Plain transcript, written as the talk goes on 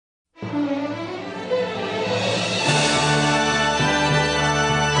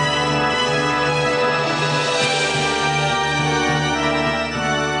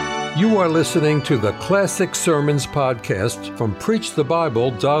are listening to the Classic Sermons podcast from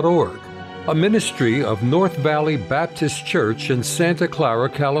PreachTheBible.org, a ministry of North Valley Baptist Church in Santa Clara,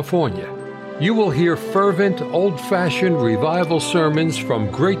 California. You will hear fervent, old-fashioned revival sermons from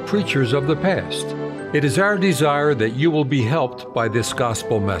great preachers of the past. It is our desire that you will be helped by this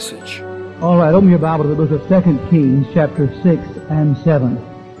gospel message. All right, open your Bible to the book of 2 Kings, chapter 6 and 7.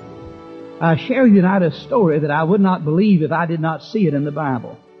 I share with you tonight a story that I would not believe if I did not see it in the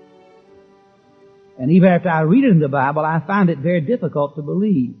Bible. And even after I read it in the Bible, I find it very difficult to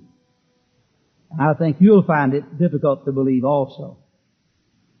believe. And I think you'll find it difficult to believe also.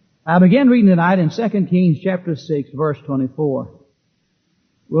 I begin reading tonight in 2 Kings chapter 6, verse 24.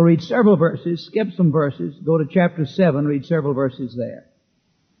 We'll read several verses, skip some verses, go to chapter 7, read several verses there.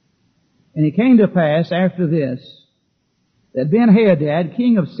 And it came to pass after this, that Ben-Hadad,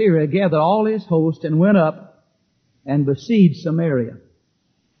 king of Syria, gathered all his host and went up and besieged Samaria.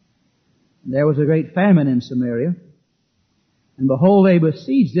 And there was a great famine in Samaria. And behold, they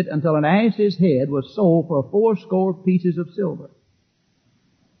besieged it until an ass's head was sold for 80 pieces of silver,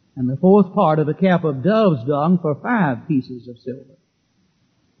 and the fourth part of a cap of dove's dung for 5 pieces of silver.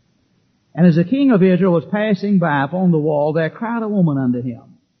 And as the king of Israel was passing by upon the wall, there cried a woman unto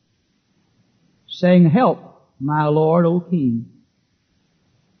him, saying, Help, my lord, O king.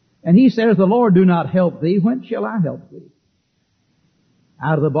 And he said, If the Lord do not help thee, whence shall I help thee?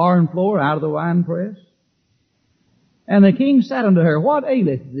 Out of the barn floor, out of the winepress? And the king said unto her, What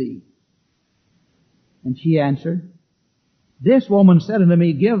aileth thee? And she answered, This woman said unto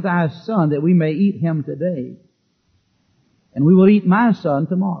me, Give thy son that we may eat him today, and we will eat my son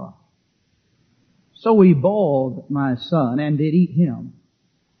tomorrow. So we boiled my son and did eat him.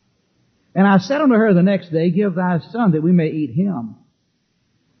 And I said unto her the next day, Give thy son that we may eat him.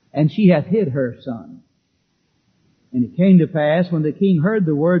 And she hath hid her son. And it came to pass, when the king heard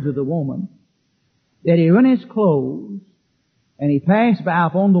the words of the woman, that he rent his clothes, and he passed by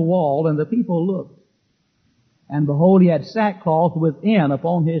upon the wall, and the people looked. And behold, he had sackcloth within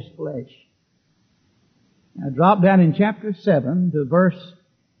upon his flesh. Now drop down in chapter 7 to verse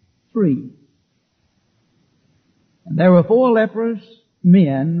 3. And there were 4 leprous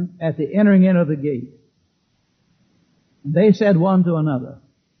men at the entering in of the gate. And they said one to another,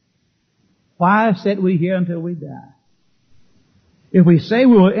 Why sit we here until we die? If we say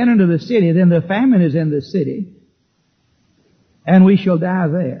we will enter into the city, then the famine is in the city, and we shall die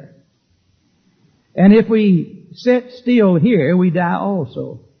there. And if we sit still here, we die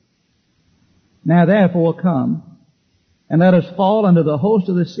also. Now therefore come, and let us fall under the host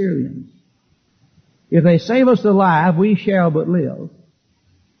of the Syrians. If they save us alive, we shall but live.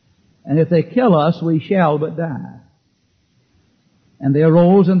 And if they kill us, we shall but die. And they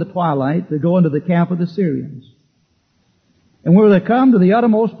arose in the twilight to go into the camp of the Syrians. And when they come to the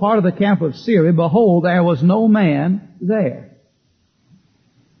uttermost part of the camp of Syria, behold, there was no man there.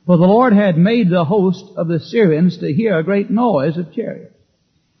 For the Lord had made the host of the Syrians to hear a great noise of chariots,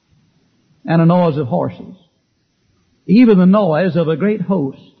 and a noise of horses, even the noise of a great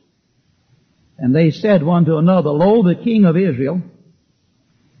host. And they said one to another, Lo, the king of Israel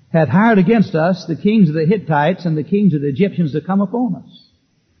hath hired against us the kings of the Hittites and the kings of the Egyptians to come upon us.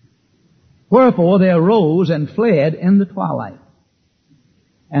 Wherefore they arose and fled in the twilight,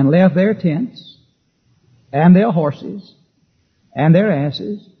 and left their tents, and their horses, and their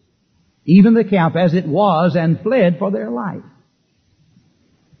asses, even the camp as it was, and fled for their life.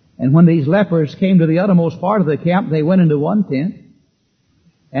 And when these lepers came to the uttermost part of the camp, they went into one tent,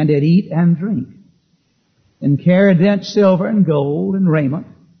 and did eat and drink, and carried thence silver and gold and raiment,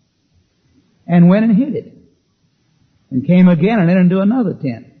 and went and hid it, and came again and entered into another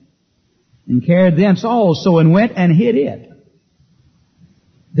tent, and carried thence also, and went and hid it.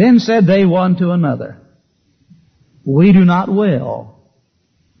 Then said they one to another, We do not well.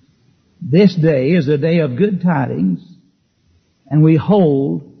 This day is a day of good tidings, and we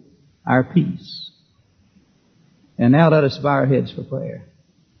hold our peace. And now let us bow our heads for prayer.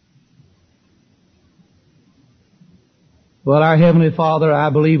 Well, our Heavenly Father,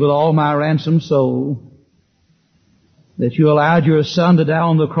 I believe with all my ransomed soul that you allowed your Son to die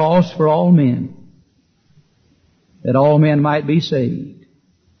on the cross for all men, that all men might be saved.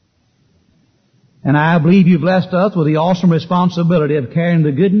 And I believe you blessed us with the awesome responsibility of carrying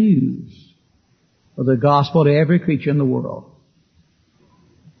the good news of the gospel to every creature in the world.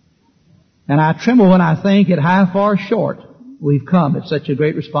 And I tremble when I think at how far short we've come at such a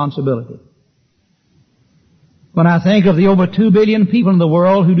great responsibility. When I think of the over 2 billion people in the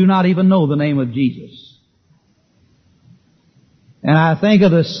world who do not even know the name of Jesus. And I think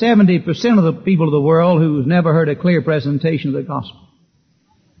of the 70% of the people of the world who's never heard a clear presentation of the gospel.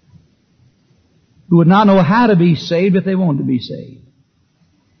 who would not know how to be saved if they wanted to be saved.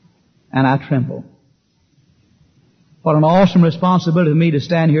 And I tremble. What an awesome responsibility for me to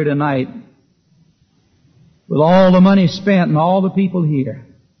stand here tonight with all the money spent and all the people here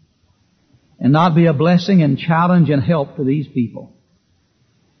and not be a blessing and challenge and help to these people.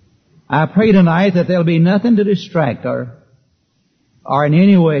 I pray tonight that there'll be nothing to distract or in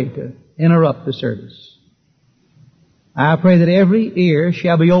any way to interrupt the service. I pray that every ear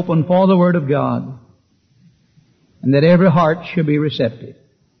shall be open for the Word of God and that every heart shall be receptive.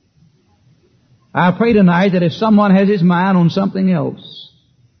 I pray tonight that if someone has his mind on something else,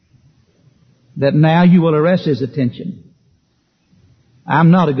 that now you will arrest his attention.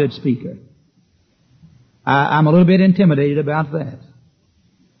 I'm not a good speaker. I'm a little bit intimidated about that.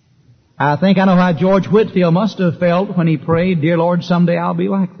 I think I know how George Whitefield must have felt when he prayed, "Dear Lord, someday I'll be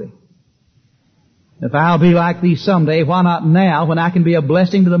like Thee." If I'll be like Thee someday, why not now when I can be a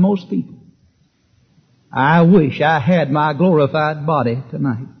blessing to the most people? I wish I had my glorified body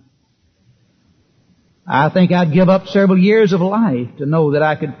tonight. I think I'd give up several years of life to know that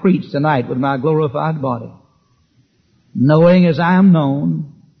I could preach tonight with my glorified body, knowing as I am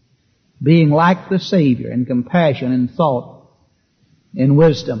known, being like the Savior in compassion and thought, in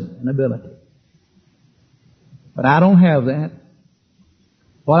wisdom and ability. But I don't have that.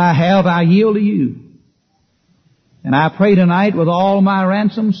 What I have, I yield to You. And I pray tonight with all my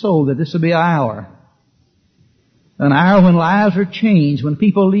ransomed soul that this will be an hour when lives are changed, when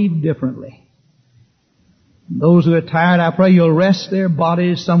people leave differently. Those who are tired, I pray You'll rest their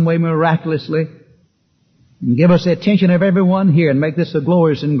bodies some way miraculously and give us the attention of everyone here and make this a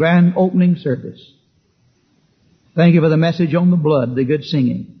glorious and grand opening service. Thank You for the message on the blood, the good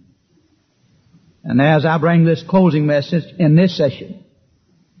singing. And as I bring this closing message in this session,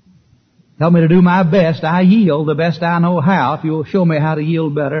 help me to do my best. I yield the best I know how. If You'll show me how to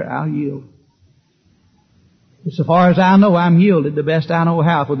yield better, I'll yield. But so far as I know, I'm yielded the best I know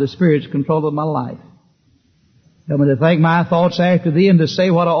how for the Spirit's control of my life. Help me to think my thoughts after Thee and to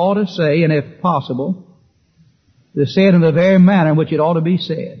say what I ought to say, and if possible, to say it in the very manner in which it ought to be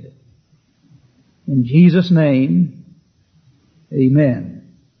said. In Jesus' name,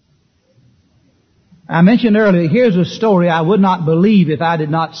 amen. I mentioned earlier, here's a story I would not believe if I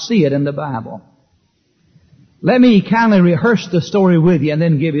did not see it in the Bible. Let me kindly rehearse the story with you and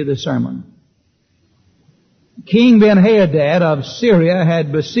then give you the sermon. King Ben-Hadad of Syria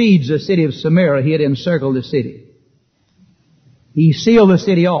had besieged the city of Samaria. He had encircled the city. He sealed the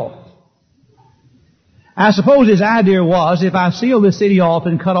city off. I suppose his idea was, if I seal the city off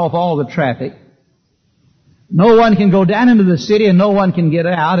and cut off all the traffic, no one can go down into the city and no one can get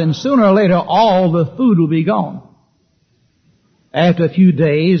out, and sooner or later all the food will be gone. After a few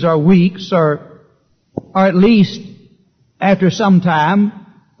days or weeks or at least after some time,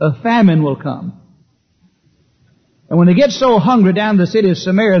 a famine will come. And when they get so hungry down in the city of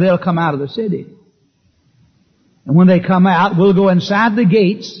Samaria, they'll come out of the city. And when they come out, we'll go inside the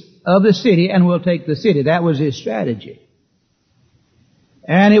gates of the city and we'll take the city. That was his strategy.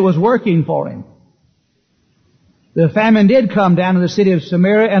 And it was working for him. The famine did come down to the city of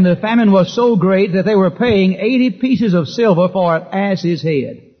Samaria, and the famine was so great that they were paying 80 pieces of silver for an ass's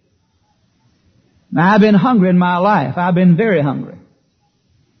head. Now, I've been hungry in my life. I've been very hungry.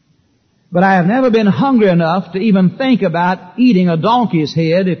 But I have never been hungry enough to even think about eating a donkey's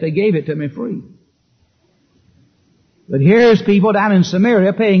head if they gave it to me free. But here's people down in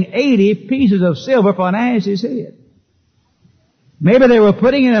Samaria paying 80 pieces of silver for an ass's head. Maybe they were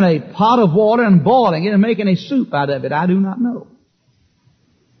putting it in a pot of water and boiling it and making a soup out of it. I do not know.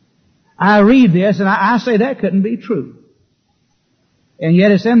 I read this and I say that couldn't be true. And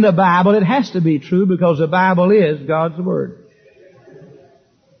yet it's in the Bible. It has to be true because the Bible is God's Word.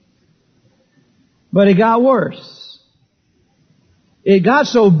 But it got worse. It got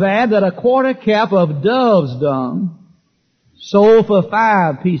so bad that a quarter cup of dove's dung sold for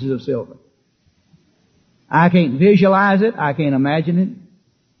 5 pieces of silver. I can't visualize it. I can't imagine it.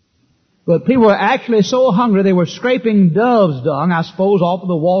 But people were actually so hungry they were scraping dove's dung, I suppose, off of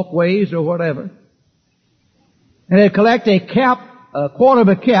the walkways or whatever. And they'd collect a quarter of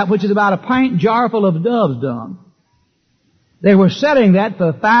a cup, which is about a pint jar full of dove's dung. They were selling that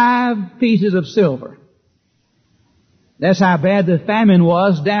for 5 pieces of silver. That's how bad the famine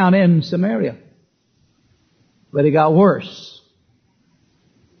was down in Samaria. But it got worse.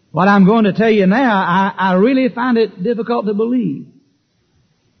 What I'm going to tell you now, I really find it difficult to believe.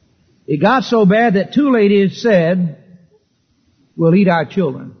 It got so bad that 2 ladies said, "We'll eat our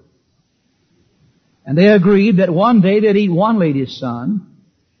children." And they agreed that one day they'd eat one lady's son,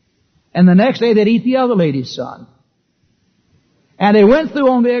 and the next day they'd eat the other lady's son. And they went through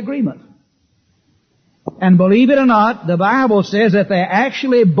on the agreement. And believe it or not, the Bible says that they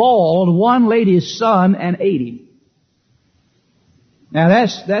actually boiled one lady's son and ate him. Now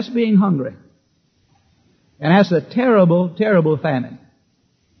that's being hungry. And that's a terrible, terrible famine.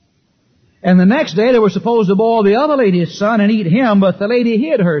 And the next day they were supposed to boil the other lady's son and eat him, but the lady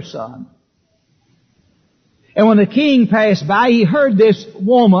hid her son. And when the king passed by, he heard this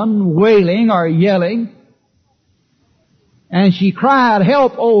woman wailing or yelling. And she cried,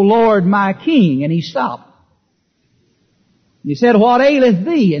 "Help, O Lord, my king." And he stopped. He said, "What aileth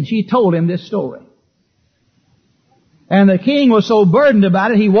thee?" And she told him this story. And the king was so burdened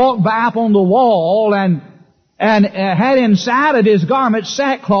about it, he walked by up on the wall and had inside of his garment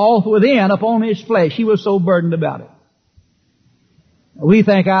sackcloth within upon his flesh. He was so burdened about it. We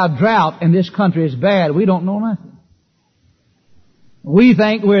think our drought in this country is bad. We don't know nothing. We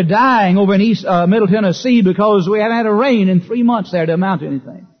think we're dying over in Middle Tennessee because we haven't had a rain in 3 months there to amount to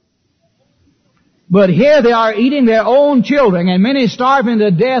anything. But here they are eating their own children, and many starving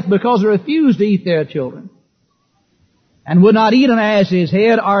to death because they refused to eat their children and would not eat an ass's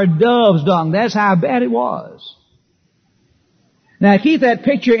head or dove's dung. That's how bad it was. Now keep that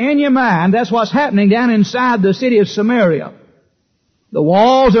picture in your mind. That's what's happening down inside the city of Samaria. The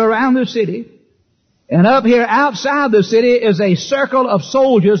walls are around the city. And up here outside the city is a circle of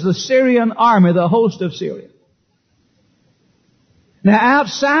soldiers, the Syrian army, the host of Syria. Now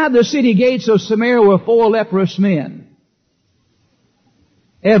outside the city gates of Samaria were 4 leprous men.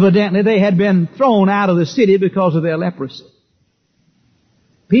 Evidently they had been thrown out of the city because of their leprosy.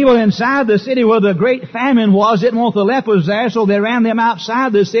 People inside the city where the great famine was didn't want the lepers there, so they ran them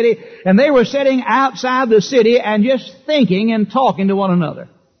outside the city, and they were sitting outside the city and just thinking and talking to one another.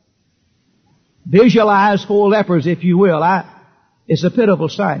 Visualize 4 lepers, if you will. It's a pitiful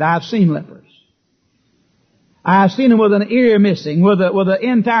sight. I've seen lepers. I've seen them with an ear missing, with an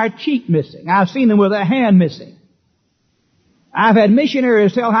entire cheek missing. I've seen them with a hand missing. I've had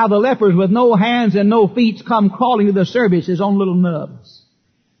missionaries tell how the lepers with no hands and no feet come crawling to the services on little nubs.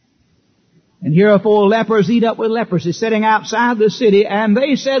 And here are 4 lepers eat up with leprosy sitting outside the city, and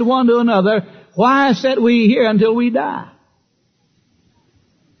they said one to another, "Why sit we here until we die?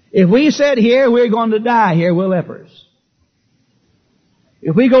 If we sit here, we're going to die here. We're lepers.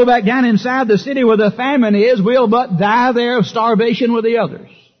 If we go back down inside the city where the famine is, we'll but die there of starvation with the others.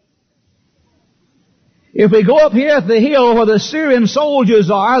 If we go up here at the hill where the Syrian soldiers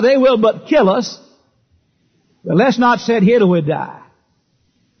are, they will but kill us. But let's not sit here till we die."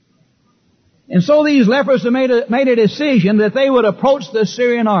 And so these lepers made a decision that they would approach the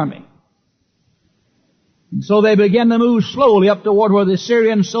Syrian army. And so they began to move slowly up toward where the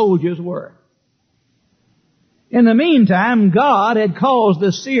Syrian soldiers were. In the meantime, God had caused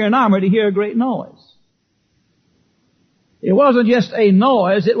the Syrian army to hear a great noise. It wasn't just a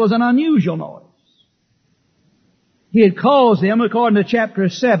noise, it was an unusual noise. He had caused them, according to chapter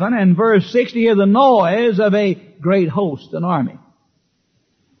 7 and verse 6, to hear the noise of a great host, an army.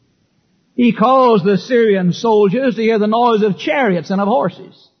 He caused the Syrian soldiers to hear the noise of chariots and of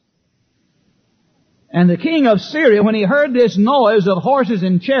horses. And the king of Syria, when he heard this noise of horses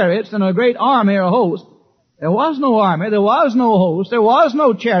and chariots and a great army or host, there was no army, there was no host, there was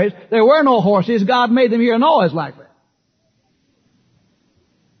no chariots, there were no horses. God made them hear a noise like that.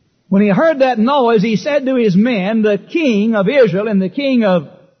 When he heard that noise, he said to his men, "The king of Israel and the king of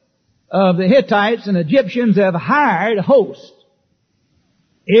the Hittites and Egyptians have hired hosts."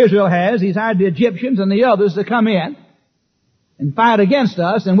 Israel has. He's hired the Egyptians and the others to come in and fight against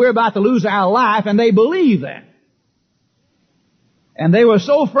us, and we're about to lose our life, and they believe that. And they were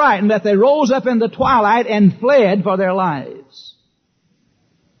so frightened that they rose up in the twilight and fled for their lives.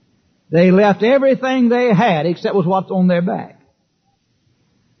 They left everything they had except what's on their back.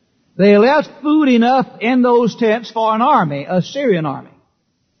 They left food enough in those tents for an army, a Syrian army.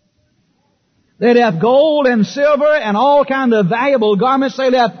 They left gold and silver and all kinds of valuable garments.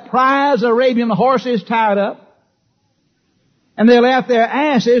 They left prize Arabian horses tied up. And they left their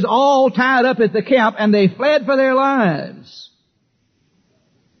asses all tied up at the camp, and they fled for their lives.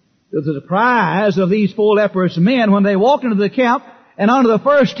 To the surprise of these 4 leprous men, when they walked into the camp and under the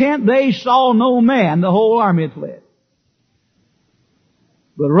first tent, they saw no man. The whole army had fled.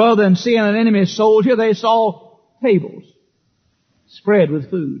 But rather than seeing an enemy soldier, they saw tables spread with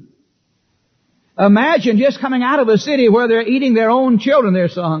food. Imagine just coming out of a city where they're eating their own children, they're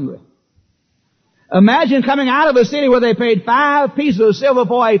so hungry. Imagine coming out of a city where they paid 5 pieces of silver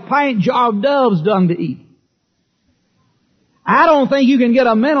for a pint jar of dove's dung to eat. I don't think you can get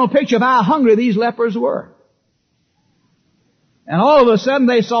a mental picture of how hungry these lepers were. And all of a sudden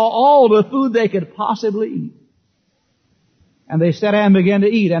they saw all the food they could possibly eat. And they sat down and began to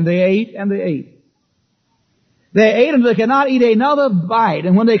eat, and they ate, and they ate. They ate until they could not eat another bite,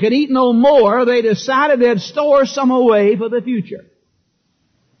 and when they could eat no more, they decided they'd store some away for the future.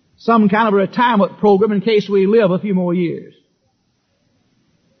 Some kind of a retirement program in case we live a few more years.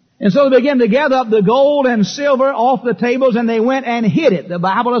 And so they began to gather up the gold and silver off the tables, and they went and hid it. The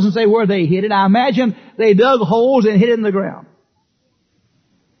Bible doesn't say where they hid it. I imagine they dug holes and hid it in the ground.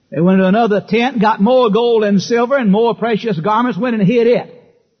 They went to another tent, got more gold and silver and more precious garments, went and hid it.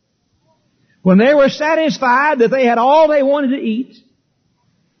 When they were satisfied that they had all they wanted to eat,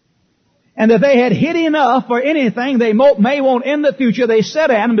 and that they had hid enough for anything they may want in the future, they sat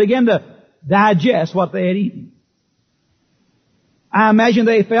down and began to digest what they had eaten. I imagine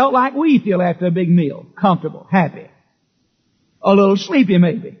they felt like we feel after a big meal. Comfortable, happy. A little sleepy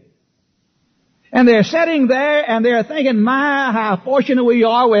maybe. And they're sitting there and they're thinking, my, how fortunate we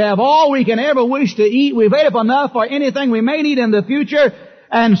are. We have all we can ever wish to eat. We've ate up enough for anything we may need in the future.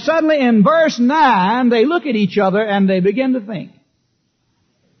 And suddenly in verse 9, they look at each other and they begin to think.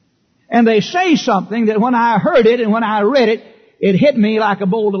 And they say something that when I heard it and when I read it, it hit me like a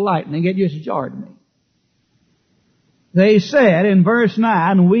bolt of lightning. It just jarred me. They said in verse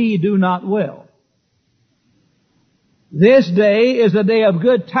 9, we do not well. This day is a day of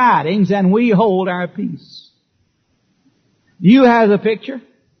good tidings, and we hold our peace. Do you have the picture?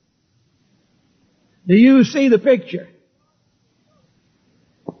 Do you see the picture?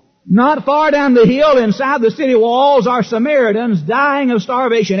 Not far down the hill inside the city walls are Samaritans dying of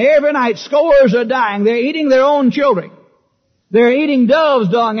starvation. Every night scores are dying. They're eating their own children. They're eating dove's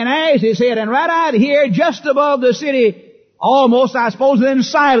dung and ashes' head. And right out here, just above the city, almost, I suppose,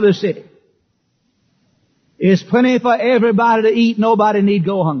 inside of the city, is plenty for everybody to eat. Nobody need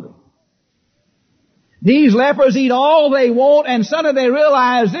go hungry. These lepers eat all they want, and suddenly they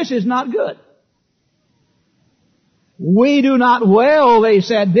realize this is not good. We do not well, they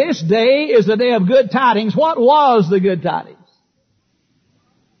said. This day is the day of good tidings. What was the good tidings?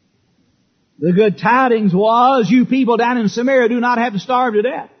 The good tidings was you people down in Samaria do not have to starve to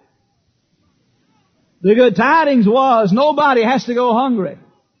death. The good tidings was nobody has to go hungry.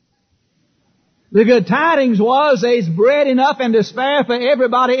 The good tidings was there's bread enough and to spare for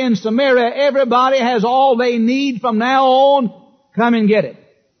everybody in Samaria. Everybody has all they need from now on. Come and get it.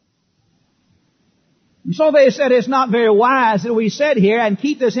 And so they said it's not very wise that we sit here and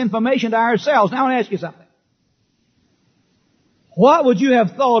keep this information to ourselves. Now I want to ask you something. What would you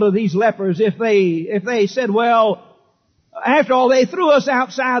have thought of these lepers if they said, well, after all, they threw us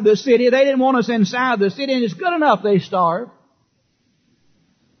outside the city. They didn't want us inside the city, and it's good enough they starved.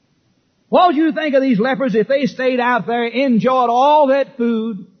 What would you think of these lepers if they stayed out there, enjoyed all that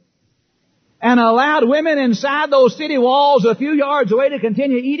food, and allowed women inside those city walls a few yards away to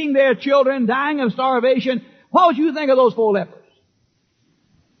continue eating their children, dying of starvation? What would you think of those 4 lepers?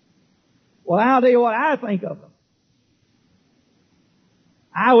 Well, I'll tell you what I think of them.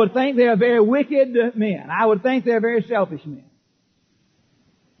 I would think they're very wicked men. I would think they're very selfish men.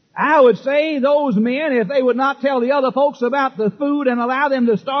 I would say those men, if they would not tell the other folks about the food and allow them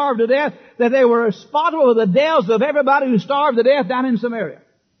to starve to death, that they were responsible for the deaths of everybody who starved to death down in Samaria.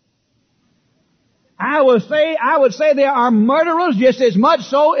 I would say they are murderers just as much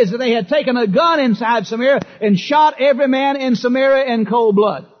so as if they had taken a gun inside Samaria and shot every man in Samaria in cold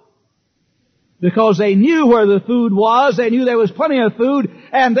blood. Because they knew where the food was, they knew there was plenty of food,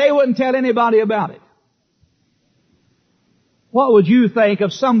 and they wouldn't tell anybody about it. What would you think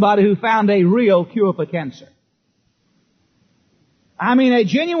of somebody who found a real cure for cancer? I mean, a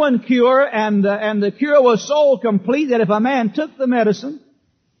genuine cure, and the cure was so complete that if a man took the medicine,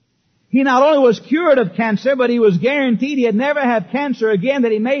 he not only was cured of cancer, but he was guaranteed he'd never have cancer again,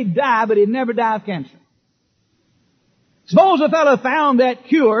 that he may die, but he'd never die of cancer. Suppose a fellow found that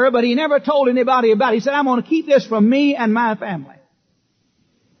cure, but he never told anybody about it. He said, I'm going to keep this from me and my family.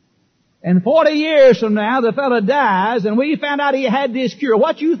 And 40 years from now, the fellow dies, and we found out he had this cure.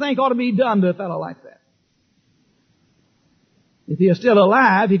 What do you think ought to be done to a fellow like that? If he is still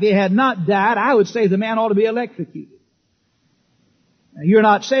alive, if he had not died, I would say the man ought to be electrocuted. Now, you're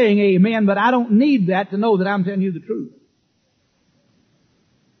not saying amen, but I don't need that to know that I'm telling you the truth.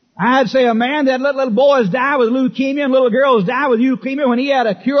 I'd say a man that let little boys die with leukemia and little girls die with leukemia when he had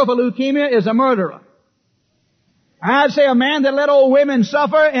a cure for leukemia is a murderer. I'd say a man that let old women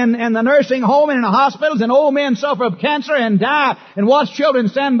suffer in the nursing home and in the hospitals, and old men suffer of cancer and die, and watch children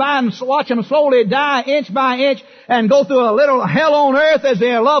stand by and watch them slowly die inch by inch and go through a little hell on earth as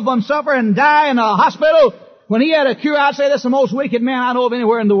their loved ones suffer and die in a hospital. When he had a cure, I'd say that's the most wicked man I know of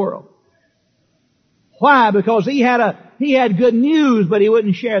anywhere in the world. Why? Because he had good news, but he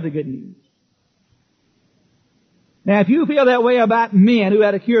wouldn't share the good news. Now, if you feel that way about men who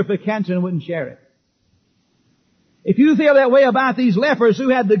had a cure for cancer and wouldn't share it, If you feel that way about these lepers who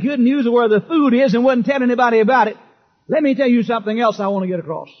had the good news of where the food is and wouldn't tell anybody about it, let me tell you something else I want to get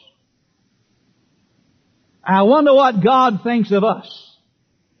across. I wonder what God thinks of us.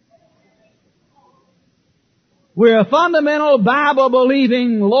 We're fundamental,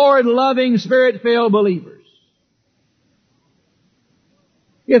 Bible-believing, Lord-loving, Spirit-filled believers.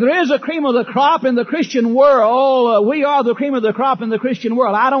 If there is a cream of the crop in the Christian world, we are the cream of the crop in the Christian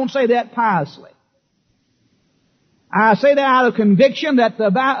world. I don't say that piously. I say that out of conviction that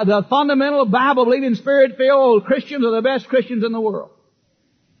the fundamental, Bible-believing, Spirit-filled Christians are the best Christians in the world.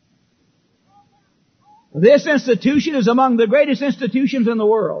 This institution is among the greatest institutions in the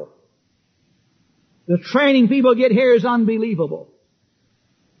world. The training people get here is unbelievable.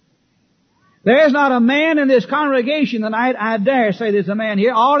 There is not a man in this congregation tonight, I dare say there's a man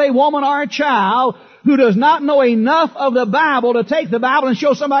here, or a woman or a child, who does not know enough of the Bible to take the Bible and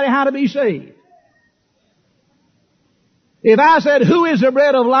show somebody how to be saved. If I said, who is the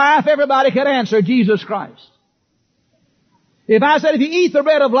bread of life, everybody could answer, Jesus Christ. If I said, if you eat the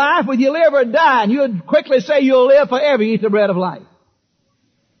bread of life, will you live or die? And you would quickly say you'll live forever, you eat the bread of life.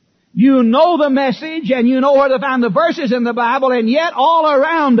 You know the message and you know where to find the verses in the Bible, and yet all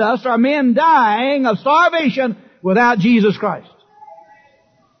around us are men dying of starvation without Jesus Christ.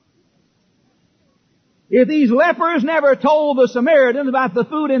 If these lepers never told the Samaritans about the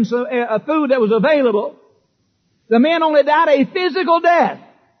food that was available, the men only died a physical death.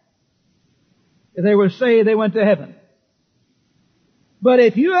 If they were saved, they went to heaven. But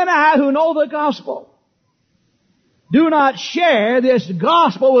if you and I, who know the gospel, do not share this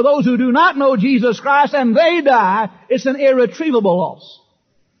gospel with those who do not know Jesus Christ and they die, it's an irretrievable loss.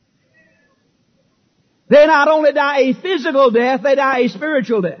 They not only die a physical death, they die a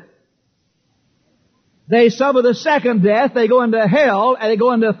spiritual death. They suffer the second death, they go into hell, and they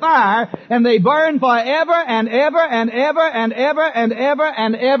go into fire, and they burn forever and ever and ever and ever and ever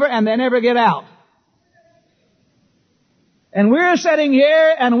and ever, and they never get out. And we're sitting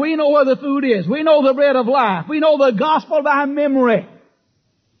here and we know where the food is. We know the bread of life. We know the gospel by memory.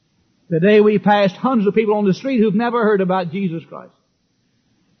 Today we passed hundreds of people on the street who've never heard about Jesus Christ.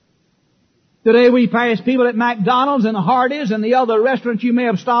 Today we pass people at McDonald's and Hardee's and the other restaurants you may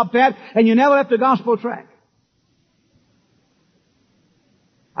have stopped at, and you never left the gospel track.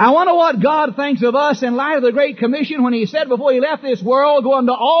 I wonder what God thinks of us in light of the Great Commission when He said before He left this world, go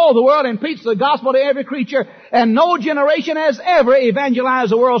into all the world and preach the gospel to every creature, and no generation has ever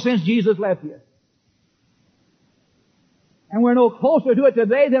evangelized the world since Jesus left here. And we're no closer to it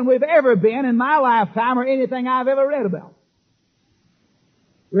today than we've ever been in my lifetime or anything I've ever read about.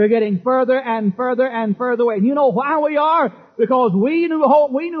 We're getting further and further and further away. And you know why we are? Because we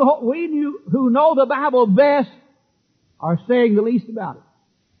who know the Bible best are saying the least about it.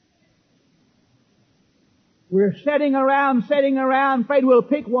 We're sitting around, afraid we'll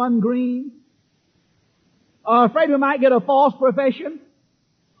pick one green. Or afraid we might get a false profession.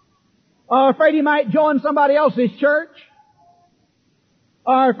 Or afraid he might join somebody else's church.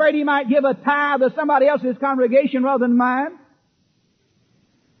 Or afraid he might give a tithe to somebody else's congregation rather than mine.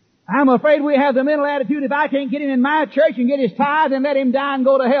 I'm afraid we have the mental attitude, if I can't get him in my church and get his tithe and let him die and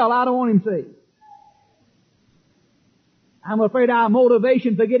go to hell, I don't want him saved. I'm afraid our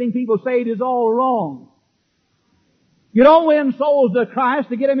motivation for getting people saved is all wrong. You don't win souls to Christ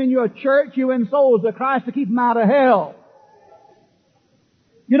to get them in your church. You win souls to Christ to keep them out of hell.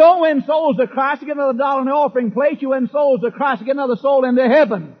 You don't win souls to Christ to get another dollar in the offering plate. You win souls to Christ to get another soul into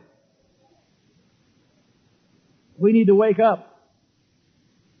heaven. We need to wake up.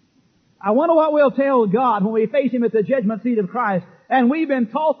 I wonder what we'll tell God when we face Him at the judgment seat of Christ. And we've been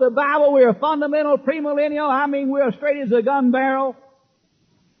taught the Bible. We're fundamental, premillennial. We're straight as a gun barrel.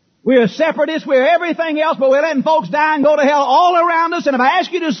 We're separatists, we're everything else, but we're letting folks die and go to hell all around us. And if I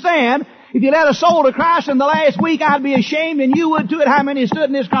ask you to stand, if you led a soul to Christ in the last week, I'd be ashamed, and you would too, at how many stood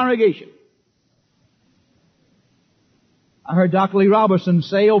in this congregation. I heard Dr. Lee Robertson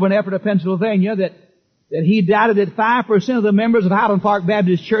say over in Ephrata, Pennsylvania, that he doubted that 5% of the members of Highland Park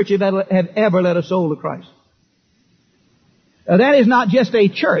Baptist Church have ever led a soul to Christ. Now, that is not just a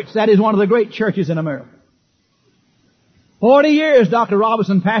church, that is one of the great churches in America. 40 years Dr.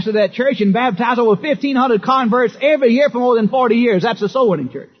 Robinson pastored that church and baptized over 1,500 converts every year for more than 40 years. That's a soul-winning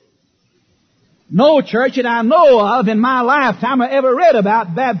church. No church that I know of in my lifetime I ever read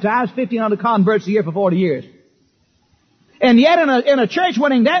about baptized 1,500 converts a year for 40 years. And yet in a church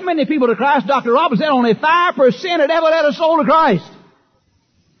winning that many people to Christ, Dr. Robinson said only 5% had ever led a soul to Christ.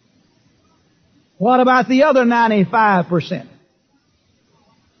 What about the other 95%?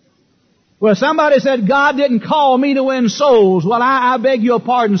 Well, somebody said, God didn't call me to win souls. Well, I beg your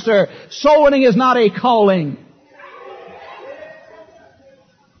pardon, sir. Soul winning is not a calling.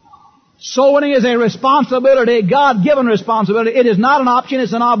 Soul winning is a responsibility, a God-given responsibility. It is not an option,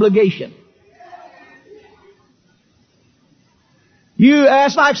 it's an obligation.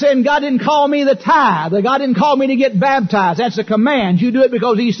 That's like saying God didn't call me the tithe, or God didn't call me to get baptized. That's a command. You do it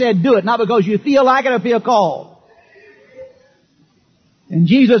because He said do it, not because you feel like it or feel called. And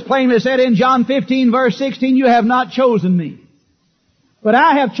Jesus plainly said in John 15 verse 16, you have not chosen me, but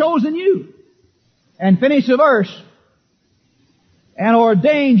I have chosen you. And finish the verse. And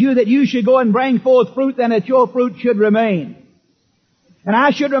ordained you that you should go and bring forth fruit, and that your fruit should remain. And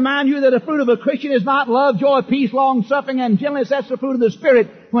I should remind you that the fruit of a Christian is not love, joy, peace, long-suffering, and gentleness. That's the fruit of the Spirit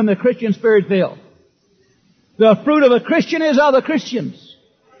when the Christian Spirit filled. The fruit of a Christian is of the Christians.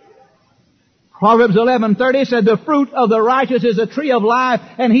 Proverbs 11:30 said, the fruit of the righteous is a tree of life,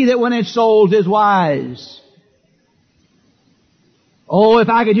 and he that winneth souls is wise. Oh, if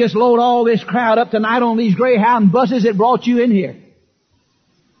I could just load all this crowd up tonight on these Greyhound buses that brought you in here.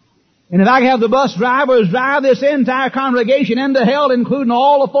 And if I could have the bus drivers drive this entire congregation into hell, including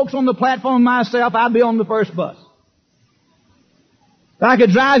all the folks on the platform and myself, I'd be on the first bus. If I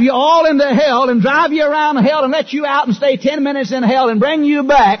could drive you all into hell and drive you around hell and let you out and stay 10 minutes in hell and bring you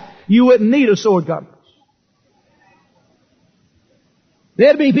back, you wouldn't need a sword conference.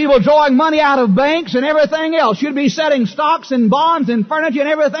 There'd be people drawing money out of banks and everything else. You'd be selling stocks and bonds and furniture and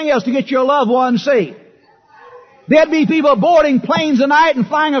everything else to get your loved ones saved. There'd be people boarding planes tonight and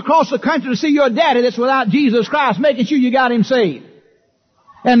flying across the country to see your daddy that's without Jesus Christ, making sure you got him saved.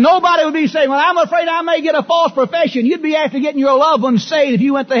 And nobody would be saying, well, I'm afraid I may get a false profession. You'd be after getting your loved ones saved if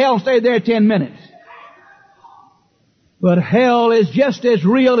you went to hell and stayed there 10 minutes. But hell is just as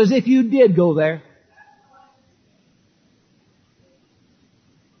real as if you did go there.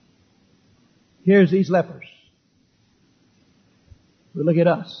 Here's these lepers. But look at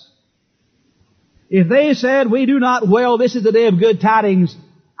us. If they said, we do not well, this is the day of good tidings,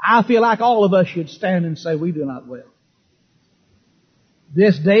 I feel like all of us should stand and say, we do not well.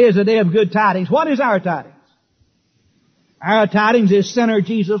 This day is a day of good tidings. What is our tidings? Our tidings is, sinner,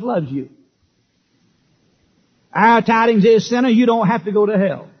 Jesus loves you. Our tidings is, sinner, you don't have to go to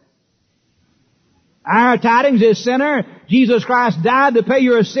hell. Our tidings is, sinner, Jesus Christ died to pay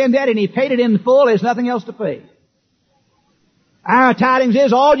your sin debt, and He paid it in full. There's nothing else to pay. Our tidings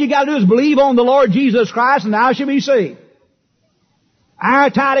is, all you got to do is believe on the Lord Jesus Christ, and thou shalt be saved.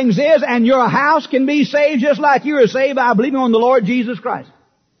 Our tidings is, and your house can be saved just like you are saved by believing on the Lord Jesus Christ.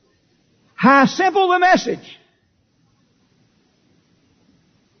 How simple the message,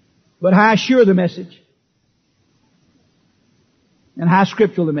 but how sure the message, and how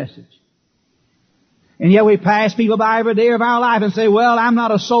scriptural the message. And yet we pass people by every day of our life and say, well, I'm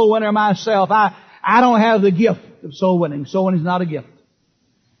not a soul winner myself. I don't have the gift of soul winning. Soul winning is not a gift.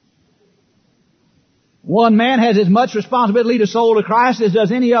 One man has as much responsibility to lead a soul to Christ as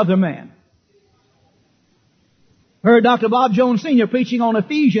does any other man. Heard Dr. Bob Jones Sr. preaching on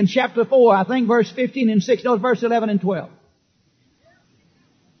Ephesians chapter 4, I think verse 15 and 6, no, verse 11 and 12.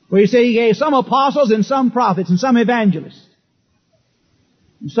 Where he said He gave some apostles and some prophets and some evangelists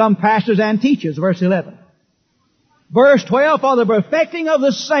and some pastors and teachers, verse 11. Verse 12, for the perfecting of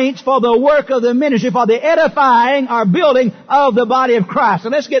the saints, for the work of the ministry, for the edifying or building of the body of Christ. So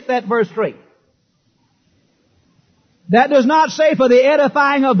let's get that verse straight. That does not say for the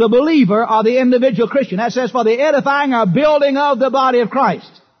edifying of the believer or the individual Christian. That says for the edifying or building of the body of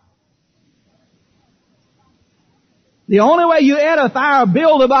Christ. The only way you edify or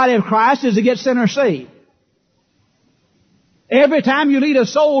build the body of Christ is to get sinners saved. Every time you lead a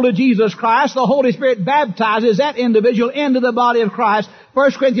soul to Jesus Christ, the Holy Spirit baptizes that individual into the body of Christ.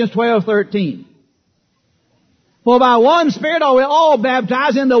 1 Corinthians 12:13. For by one Spirit are we all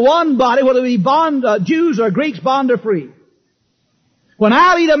baptized into one body, whether we be Jews or Greeks, bond or free. When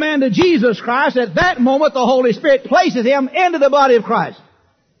I lead a man to Jesus Christ, at that moment the Holy Spirit places him into the body of Christ.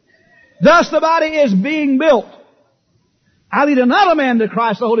 Thus the body is being built. I lead another man to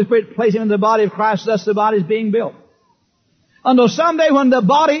Christ, the Holy Spirit places him into the body of Christ, thus the body is being built. Until someday when the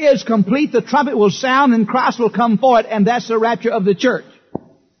body is complete, the trumpet will sound and Christ will come for it, and that's the rapture of the church.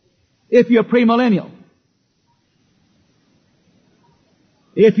 If you're premillennial.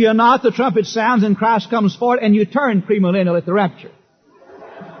 If you're not, the trumpet sounds and Christ comes for it, and you turn premillennial at the rapture.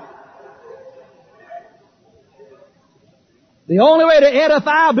 The only way to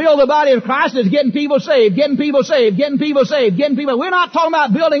edify, build the body of Christ is getting people saved, getting people saved, getting people saved, getting people. We're not talking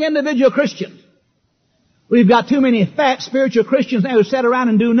about building individual Christians. We've got too many fat spiritual Christians now who sit around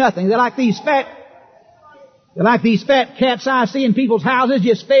and do nothing. They're like these fat cats I see in people's houses,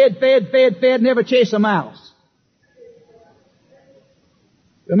 just fed, never chase a mouse.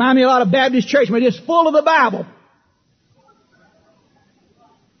 Remind me of a lot of Baptist churchmen, just full of the Bible.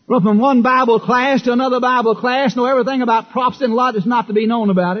 From one Bible class to another Bible class, know everything about Protestant law that's not to be known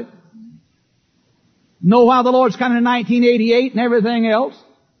about it. Know why the Lord's coming in 1988 and everything else.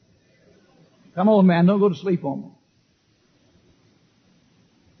 Come on, man, don't go to sleep on me.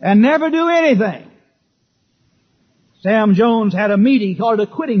 And never do anything. Sam Jones had a meeting, he called it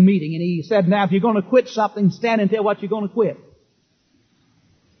a quitting meeting, and he said, now if you're going to quit something, stand and tell what you're going to quit.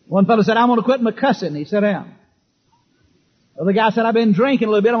 One fellow said, I'm going to quit my cussing. He sat down. The other guy said, I've been drinking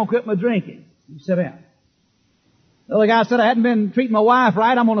a little bit, I'm going to quit my drinking. He sat down. The other guy said, I hadn't been treating my wife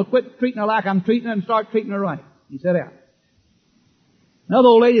right, I'm going to quit treating her like I'm treating her and start treating her right. He sat down. Another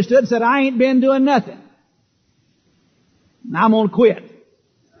old lady stood and said, I ain't been doing nothing. Now I'm going to quit.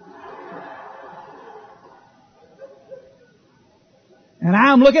 And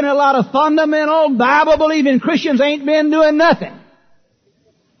I'm looking at a lot of fundamental Bible-believing Christians ain't been doing nothing.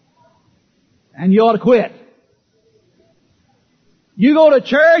 And you ought to quit. You go to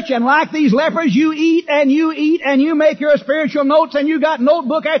church and like these lepers, you eat and you make your spiritual notes and you got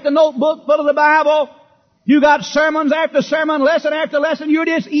notebook after notebook full of the Bible. You got sermons after sermon, lesson after lesson. You're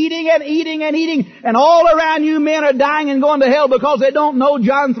just eating and eating and eating. And all around you men are dying and going to hell because they don't know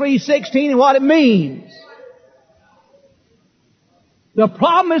John 3:16 and what it means. The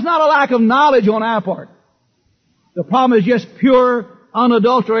problem is not a lack of knowledge on our part. The problem is just pure,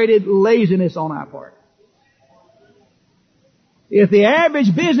 unadulterated laziness on our part. If the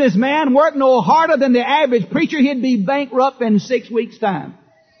average businessman worked no harder than the average preacher, he'd be bankrupt in 6 weeks' time.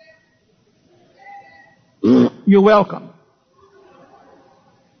 You're welcome.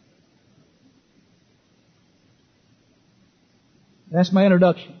 That's my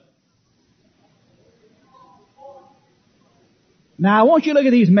introduction. Now I want you to look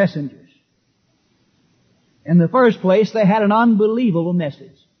at these messengers. In the first place, they had an unbelievable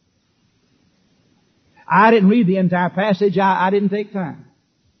message. I didn't read the entire passage. I didn't take time.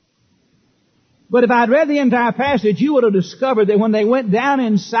 But if I'd read the entire passage, you would have discovered that when they went down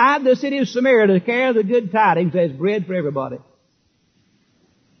inside the city of Samaria to carry the good tidings, there's bread for everybody,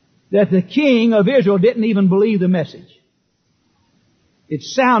 that the king of Israel didn't even believe the message. It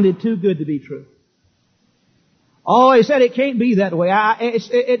sounded too good to be true. Oh, he said it can't be that way.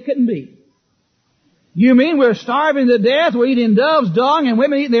 It couldn't be. You mean we're starving to death, we're eating dove's dung, and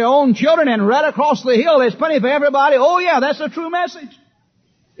women eating their own children, and right across the hill there's plenty for everybody? Oh yeah, that's a true message.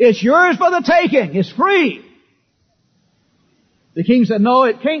 It's yours for the taking. It's free. The king said, no,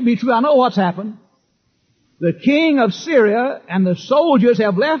 it can't be true. I know what's happened. The king of Syria and the soldiers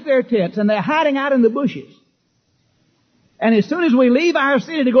have left their tents, and they're hiding out in the bushes. And as soon as we leave our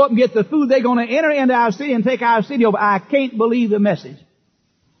city to go up and get the food, they're going to enter into our city and take our city over. I can't believe the message.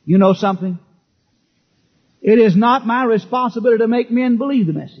 You know something? It is not my responsibility to make men believe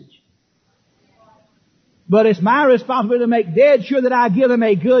the message. But it's my responsibility to make dead sure that I give them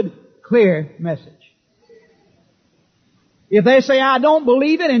a good, clear message. If they say, I don't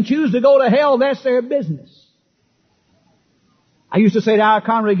believe it and choose to go to hell, that's their business. I used to say to our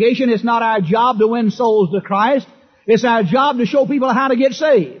congregation, it's not our job to win souls to Christ. It's our job to show people how to get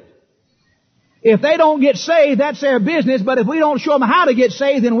saved. If they don't get saved, that's their business. But if we don't show them how to get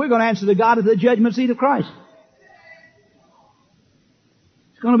saved, then we're going to answer to God at the judgment seat of Christ.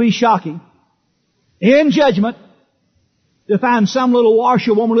 It's going to be shocking in judgment to find some little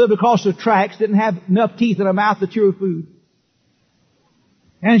washerwoman who lived across the tracks, didn't have enough teeth in her mouth to chew her food.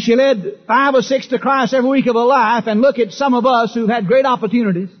 And she led 5 or 6 to Christ every week of her life. And look at some of us who've had great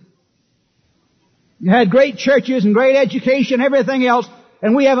opportunities. You had great churches and great education, everything else,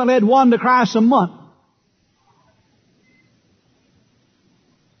 and we haven't led one to Christ a month.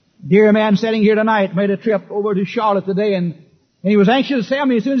 Dear man sitting here tonight made a trip over to Charlotte today, and he was anxious to tell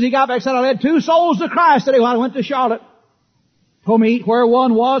me as soon as he got back, said, I led 2 souls to Christ today when I went to Charlotte. Told me where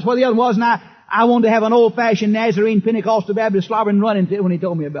one was, where the other was, and I wanted to have an old-fashioned Nazarene Pentecostal Baptist slobber and run into it when he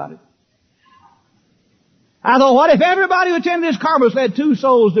told me about it. I thought, what if everybody who attended this conference led 2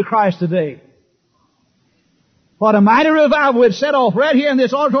 souls to Christ today? What a mighty revival would set off right here in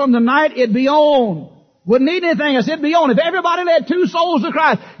this auditorium tonight. It'd be on. Wouldn't need anything else. It'd be on. If everybody led 2 souls to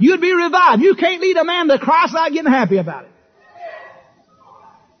Christ, you'd be revived. You can't lead a man to Christ without getting happy about it.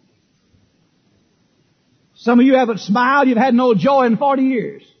 Some of you haven't smiled. You've had no joy in 40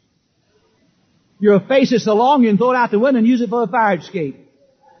 years. Your face is so long you can throw it out the window and use it for a fire escape.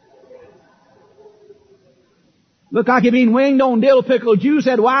 Look like you've been winged on dill pickle juice,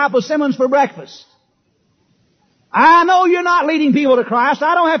 had wild persimmons for breakfast. I know you're not leading people to Christ.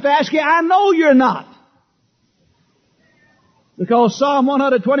 I don't have to ask you. I know you're not. Because Psalm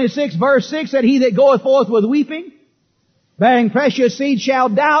 126 verse 6 said, He that goeth forth with weeping, bearing precious seed, shall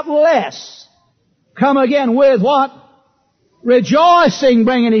doubtless come again with what? rejoicing,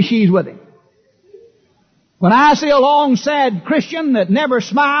 bringing his sheaves with him. When I see a long, sad Christian that never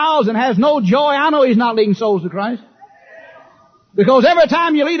smiles and has no joy, I know he's not leading souls to Christ. Because every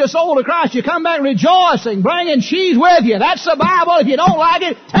time you lead a soul to Christ, you come back rejoicing, bringing sheaves with you. That's the Bible. If you don't like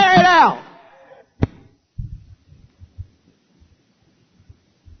it, tear it out.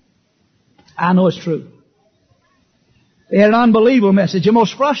 I know it's true. They had an unbelievable message. The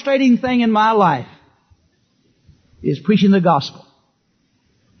most frustrating thing in my life is preaching the gospel.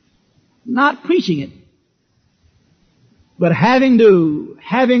 Not preaching it, but having to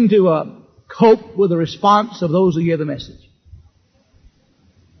cope with the response of those who hear the message.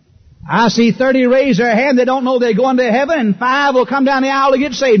 I see 30 raise their hand, they don't know they're going to heaven, and 5 will come down the aisle to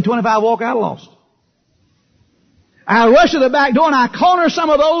get saved, 25 walk out lost. I rush to the back door and I corner some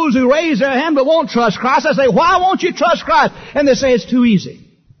of those who raise their hand but won't trust Christ. I say, why won't you trust Christ? And they say, it's too easy.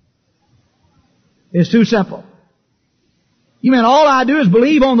 It's too simple. You mean all I do is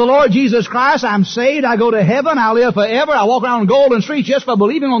believe on the Lord Jesus Christ, I'm saved, I go to heaven, I live forever, I walk around golden streets just for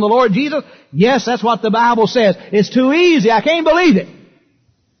believing on the Lord Jesus? Yes, that's what the Bible says. It's too easy, I can't believe it.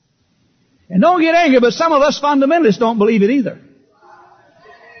 And don't get angry, but some of us fundamentalists don't believe it either.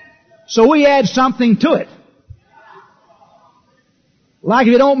 So we add something to it. Like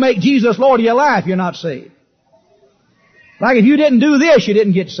if you don't make Jesus Lord of your life, you're not saved. Like if you didn't do this, you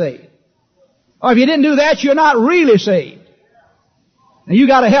didn't get saved. Or if you didn't do that, you're not really saved. Now you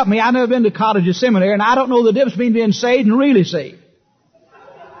got to help me. I've never been to college or seminary, and I don't know the difference between being saved and really saved.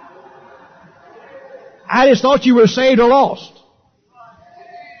 I just thought you were saved or lost.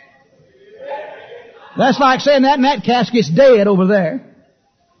 That's like saying that and that casket's dead over there.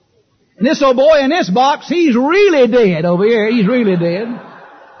 And this old boy in this box, he's really dead over here. He's really dead.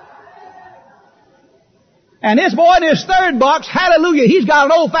 And this boy in his third box, hallelujah, he's got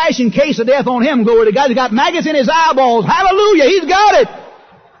an old-fashioned case of death on him, glory to God. He's got maggots in his eyeballs. Hallelujah, he's got it.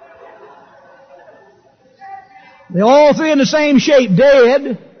 They're all three in the same shape,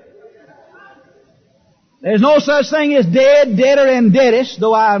 dead. There's no such thing as dead, deader, and deadest,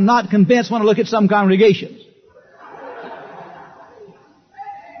 though I'm not convinced when I look at some congregations.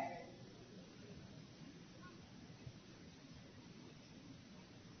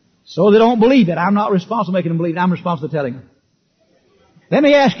 So they don't believe it. I'm not responsible for making them believe it. I'm responsible for telling them. Let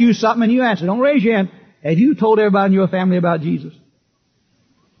me ask you something and you answer. Don't raise your hand. Have you told everybody in your family about Jesus?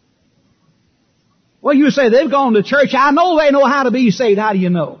 Well, you say they've gone to church. I know they know how to be saved. How do you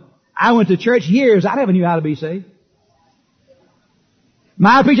know? I went to church years. I never knew how to be saved.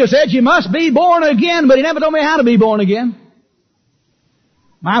 My preacher said you must be born again, but he never told me how to be born again.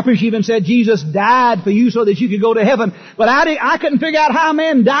 My preacher even said Jesus died for you so that you could go to heaven. But I couldn't figure out how a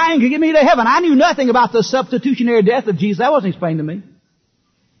man dying could get me to heaven. I knew nothing about the substitutionary death of Jesus. That wasn't explained to me.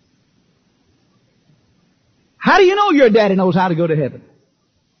 How do you know your daddy knows how to go to heaven?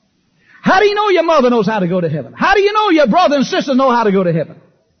 How do you know your mother knows how to go to heaven? How do you know your brother and sister know how to go to heaven?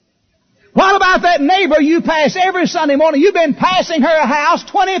 What about that neighbor you pass every Sunday morning? You've been passing her house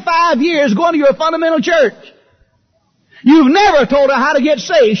 25 years going to your fundamental church. You've never told her how to get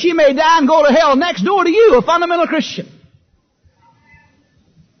saved. She may die and go to hell next door to you, a fundamental Christian.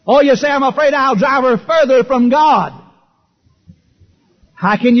 Or you say, I'm afraid I'll drive her further from God.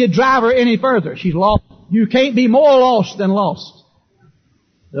 How can you drive her any further? She's lost. You can't be more lost than lost.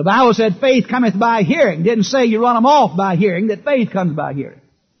 The Bible said faith cometh by hearing. It didn't say you run them off by hearing, that faith comes by hearing.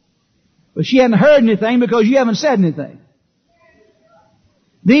 But she hadn't heard anything because you haven't said anything.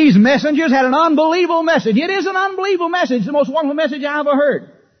 These messengers had an unbelievable message. It is an unbelievable message. It's the most wonderful message I ever heard.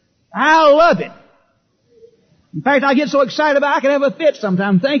 I love it. In fact, I get so excited about it, I can have a fit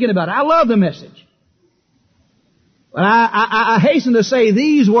sometimes thinking about it. I love the message. But I hasten to say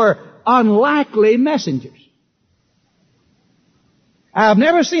these were unlikely messengers. I've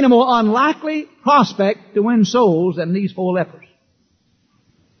never seen a more unlikely prospect to win souls than these 4 lepers.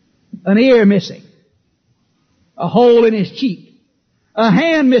 An ear missing, a hole in his cheek, a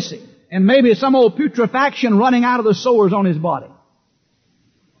hand missing, and maybe some old putrefaction running out of the sores on his body.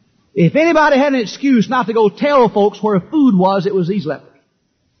 If anybody had an excuse not to go tell folks where food was, it was these lepers.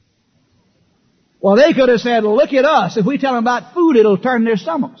 Well, they could have said, look at us. If we tell them about food, it'll turn their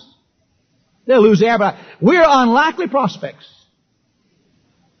stomachs. They'll lose their appetite. We're unlikely prospects.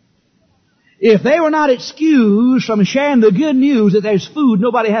 If they were not excused from sharing the good news that there's food,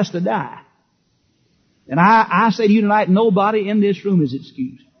 nobody has to die. And I say to you tonight, nobody in this room is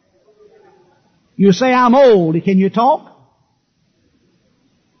excused. You say, I'm old. Can you talk?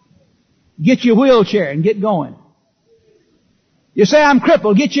 Get your wheelchair and get going. You say, I'm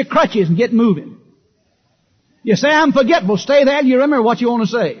crippled. Get your crutches and get moving. You say, I'm forgetful. Stay there and you remember what you want to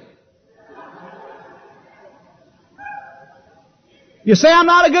say. You say, I'm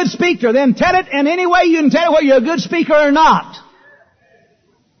not a good speaker, then tell it in any way you can tell it whether you're a good speaker or not.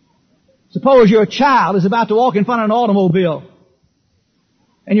 Suppose your child is about to walk in front of an automobile,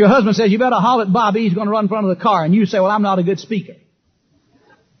 and your husband says, you better holler at Bobby, he's going to run in front of the car, and you say, well, I'm not a good speaker.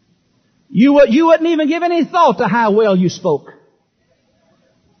 You wouldn't even give any thought to how well you spoke.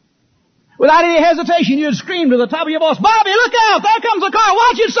 Without any hesitation, you'd scream to the top of your voice, Bobby, look out! There comes the car!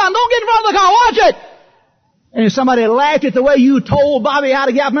 Watch it, son! Don't get in front of the car! Watch it! And if somebody laughed at the way you told Bobby how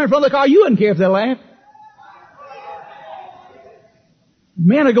to get up in front of the car, you wouldn't care if they laughed.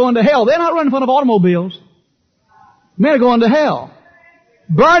 Men are going to hell. They're not running in front of automobiles. Men are going to hell.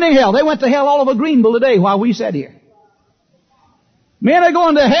 Burning hell. They went to hell all over Greenville today while we sat here. Men are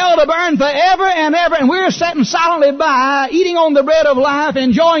going to hell to burn forever and ever, and we're sitting silently by, eating on the bread of life,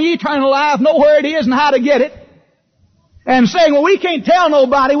 enjoying eternal life, know where it is and how to get it, and saying, well, we can't tell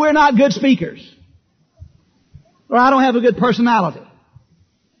nobody we're not good speakers. Or I don't have a good personality.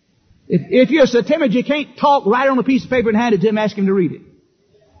 If you're so timid you can't talk, write it on a piece of paper and hand it to him, ask him to read it.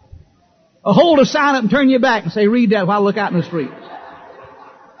 Or hold a sign up and turn your back and say, read that while I look out in the streets.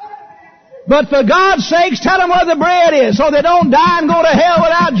 But for God's sakes, tell them where the bread is so they don't die and go to hell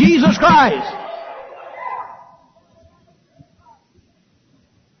without Jesus Christ.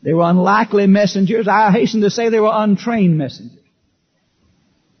 They were unlikely messengers. I hasten to say they were untrained messengers.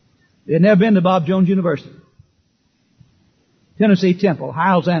 They had never been to Bob Jones University, Tennessee Temple,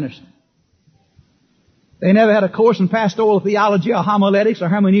 Hiles Anderson. They never had a course in pastoral theology or homiletics or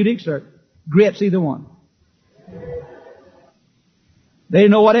hermeneutics or grits, either one. They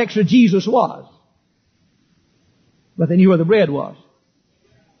didn't know what exegesis was, but they knew where the bread was.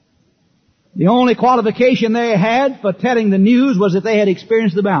 The only qualification they had for telling the news was that they had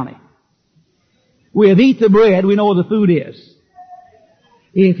experienced the bounty. We have eaten the bread, we know where the food is.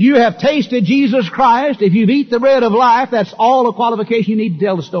 If you have tasted Jesus Christ, if you've eaten the bread of life, that's all the qualification you need to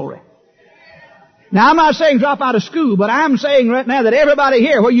tell the story. Now, I'm not saying drop out of school, but I'm saying right now that everybody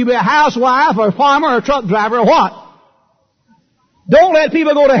here, whether you be a housewife or a farmer or a truck driver or what, don't let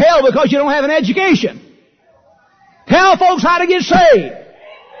people go to hell because you don't have an education. Tell folks how to get saved.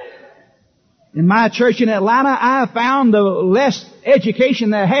 In my church in Atlanta, I found the less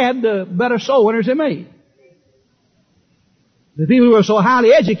education they had, the better soul winners they made. The people who were so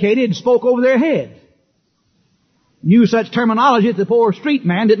highly educated spoke over their heads. Knew such terminology that the poor street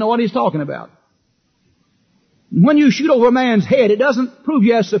man didn't know what he's talking about. When you shoot over a man's head, it doesn't prove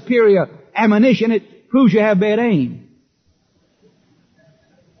you have superior ammunition, it proves you have bad aim.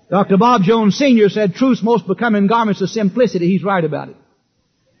 Dr. Bob Jones Sr. said, truth's most becoming garments of simplicity. He's right about it.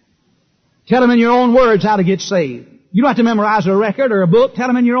 Tell them in your own words how to get saved. You don't have to memorize a record or a book. Tell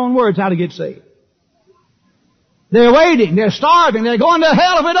them in your own words how to get saved. They're waiting. They're starving. They're going to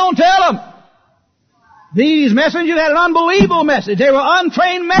hell if we don't tell them. These messengers had an unbelievable message. They were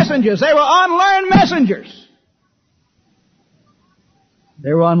untrained messengers. They were unlearned messengers.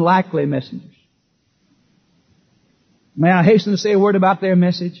 They were unlikely messengers. May I hasten to say a word about their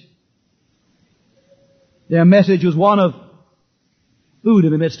message? Their message was one of food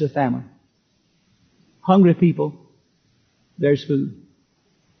in the midst of famine. Hungry people, there's food.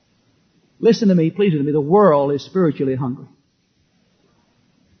 Listen to me, please listen to me. The world is spiritually hungry.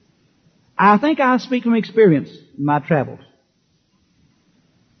 I think I speak from experience in my travels.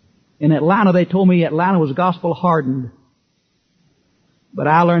 In Atlanta, they told me Atlanta was gospel hardened. But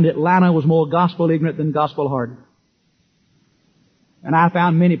I learned Atlanta was more gospel ignorant than gospel hardened. And I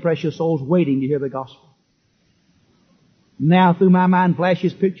found many precious souls waiting to hear the gospel. Now through my mind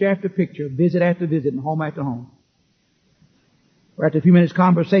flashes picture after picture, visit after visit, and home after home. Or after a few minutes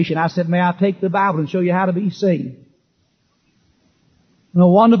conversation, I said, may I take the Bible and show you how to be saved? And a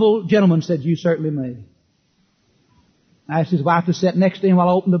wonderful gentleman said, you certainly may. I asked his wife to sit next to him while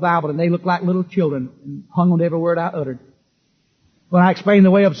I opened the Bible, and they looked like little children and hung on every word I uttered. When I explained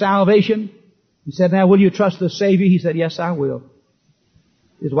the way of salvation, he said, now will you trust the Savior? He said, yes, I will.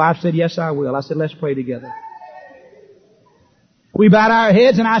 His wife said, yes, I will. I said, let's pray together. We bowed our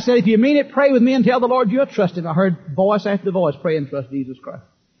heads, and I said, if you mean it, pray with me and tell the Lord you'll trust Him. I heard voice after voice, pray and trust Jesus Christ.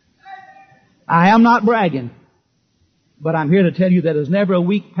 I am not bragging, but I'm here to tell you that there's never a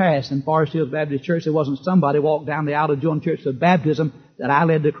week passed in Forest Hills Baptist Church there wasn't somebody walked down the aisle to join church of baptism that I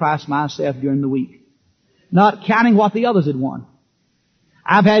led to Christ myself during the week. Not counting what the others had won.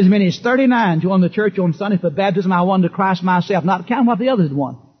 I've had as many as 39 join the church on Sunday for baptism. I won to Christ myself, not counting what the others had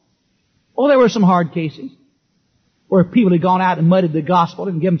won. Oh, there were some hard cases where people had gone out and muddied the gospel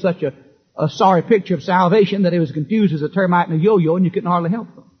and given such a sorry picture of salvation that it was confused as a termite and a yo-yo and you couldn't hardly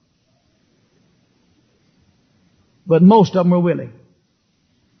help them. But most of them were willing.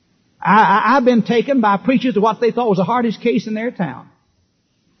 I've been taken by preachers to what they thought was the hardest case in their town.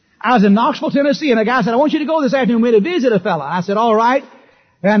 I was in Knoxville, Tennessee, and a guy said, I want you to go this afternoon with me to visit a fella. I said, all right.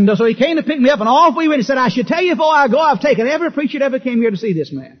 And so he came to pick me up, and off we went. He said, I should tell you before I go, I've taken every preacher that ever came here to see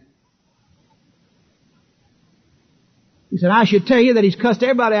this man. He said, I should tell you that he's cussed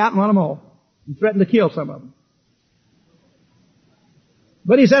everybody out and run them off. He threatened to kill some of them.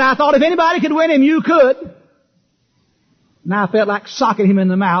 But he said, I thought if anybody could win him, you could. And I felt like socking him in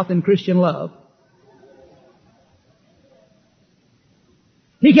the mouth in Christian love.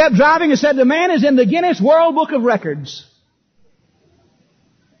 He kept driving and said, the man is in the Guinness World Book of Records.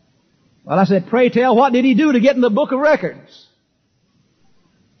 Well, I said, pray tell, what did he do to get in the Book of Records?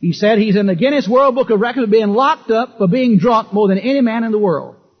 He said he's in the Guinness World Book of Records being locked up for being drunk more than any man in the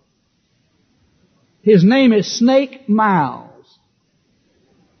world. His name is Snake Miles.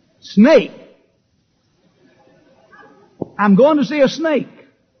 Snake. I'm going to see a snake.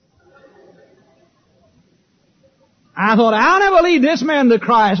 I thought, I'll never lead this man to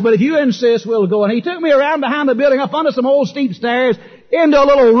Christ, but if you insist, we'll go. And he took me around behind the building, up under some old steep stairs, into a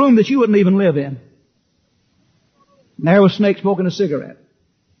little room that you wouldn't even live in. And there was Snake smoking a cigarette.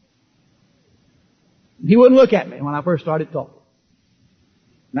 He wouldn't look at me when I first started talking.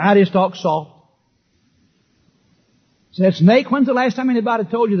 Now I just talked soft. Said, Snake, when's the last time anybody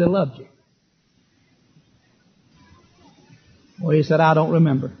told you they loved you? Well, he said, I don't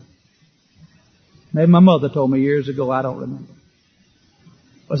remember. Maybe my mother told me years ago, I don't remember.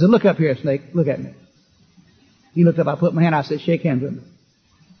 I said, look up here, Snake, look at me. He looked up, I put my hand, I said, shake hands with me.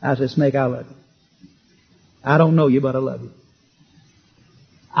 I said, Snake, I love you. I don't know you, but I love you.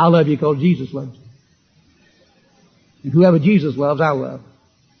 I love you because Jesus loves you. And whoever Jesus loves, I love.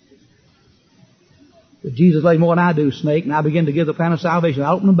 But Jesus loves more than I do, Snake, and I begin to give the plan of salvation.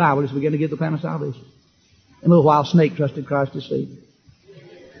 I open the Bible, just begin to give the plan of salvation. In a little while, Snake trusted Christ as Savior.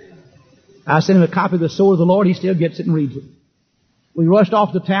 I sent him a copy of the Sword of the Lord. He still gets it and reads it. We rushed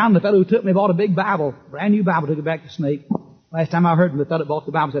off to town. The fellow who took me bought a big Bible, brand new Bible, took it back to Snake. Last time I heard him, the fellow bought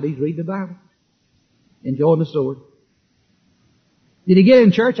the Bible said, he's reading the Bible. Enjoying the Sword. Did he get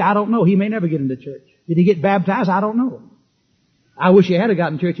in church? I don't know. He may never get into church. Did he get baptized? I don't know. I wish he had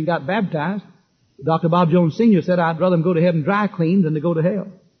gotten in church and got baptized. Dr. Bob Jones Sr. said, I'd rather him go to heaven dry clean than to go to hell.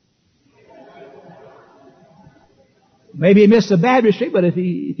 Maybe he missed the baptistry, but if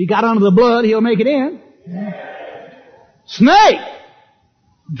he got under the blood, he'll make it in. Snake!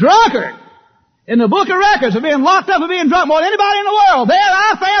 Drunkard! In the book of records for being locked up for being drunk more than anybody in the world. They're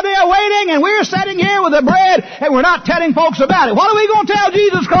out there, they're waiting, and we're sitting here with the bread, and we're not telling folks about it. What are we going to tell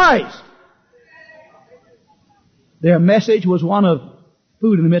Jesus Christ? Their message was one of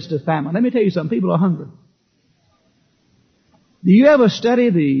food in the midst of famine. Let me tell you something. People are hungry. Do you ever study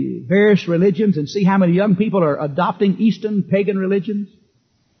the various religions and see how many young people are adopting Eastern pagan religions?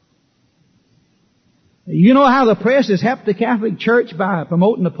 You know how the press has helped the Catholic Church by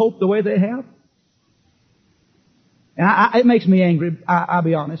promoting the Pope the way they have? And it makes me angry, I'll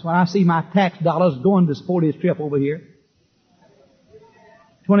be honest, when I see my tax dollars going to support his trip over here.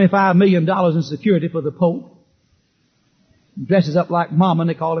 $25 million in security for the Pope. He dresses up like Mama and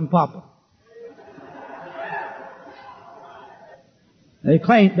they call him Papa. They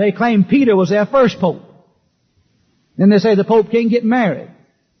claim Peter was their first Pope. Then they say the Pope can't get married.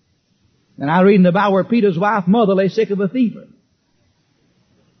 And I read in the Bible where Peter's wife, mother, lay sick of a fever.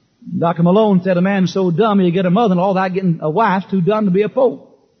 Dr. Malone said a man's so dumb he'll get a mother-in-law without getting a wife too dumb to be a Pope.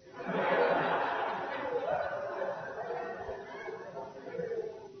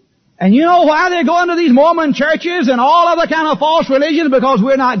 And you know why they're going to these Mormon churches and all other kind of false religions? Because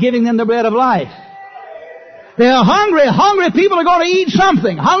we're not giving them the bread of life. They're hungry. Hungry people are going to eat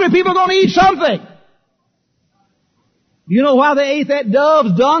something. Hungry people are going to eat something. You know why they ate that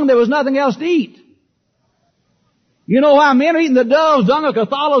dove's dung? There was nothing else to eat. You know why men are eating the dove's dung of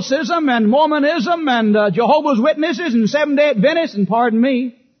Catholicism and Mormonism and Jehovah's Witnesses and Seventh-day Adventists and pardon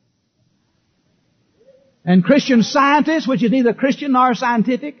me, and Christian Scientists, which is neither Christian nor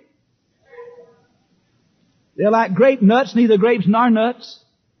scientific? They're like grape nuts, neither grapes nor nuts.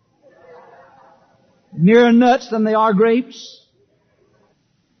 Nearer nuts than they are grapes.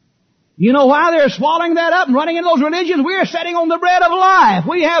 You know why they're swallowing that up and running into those religions? We're sitting on the bread of life.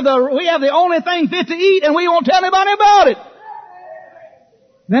 We have the only thing fit to eat and we won't tell anybody about it.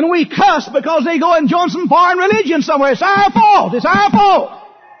 Then we cuss because they go and join some foreign religion somewhere. It's our fault. It's our fault.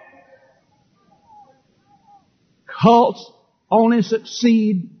 Cults only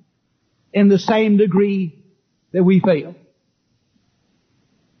succeed in the same degree that we fail.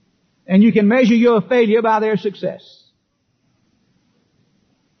 And you can measure your failure by their success.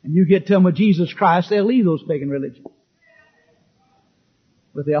 And you get to them with Jesus Christ, they'll leave those pagan religions.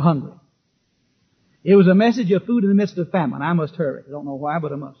 But they're hungry. It was a message of food in the midst of famine. I must hurry. I don't know why,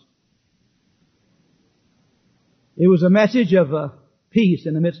 but I must. It was a message of peace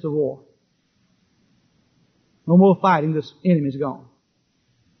in the midst of war. No more fighting. This enemy's gone.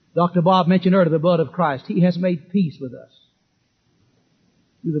 Dr. Bob mentioned earlier the blood of Christ. He has made peace with us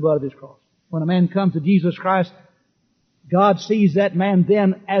through the blood of His cross. When a man comes to Jesus Christ, God sees that man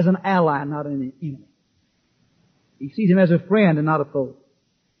then as an ally, not an enemy. He sees him as a friend and not a foe.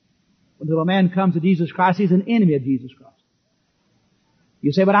 Until a man comes to Jesus Christ, he's an enemy of Jesus Christ.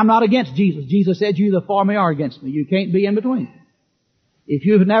 You say, but I'm not against Jesus. Jesus said, you either for me or against me. You can't be in between. If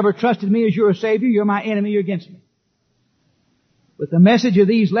you've never trusted me as your Savior, you're my enemy, you're against me. But the message of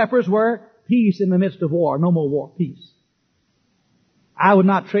these lepers were peace in the midst of war. No more war, peace. I would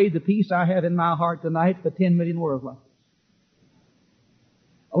not trade the peace I have in my heart tonight for 10 million worlds like this.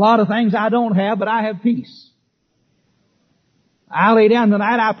 A lot of things I don't have, but I have peace. I lay down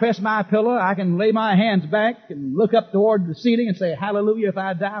tonight, I press my pillow, I can lay my hands back and look up toward the ceiling and say, hallelujah, if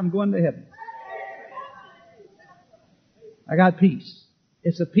I die, I'm going to heaven. I got peace.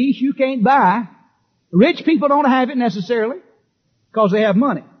 It's a peace you can't buy. Rich people don't have it necessarily because they have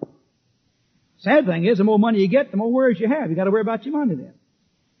money. Sad thing is, the more money you get, the more worries you have. You got to worry about your money then.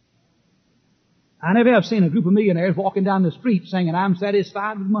 I never have seen a group of millionaires walking down the street singing, I'm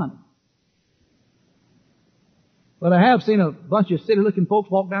satisfied with money. But I have seen a bunch of silly-looking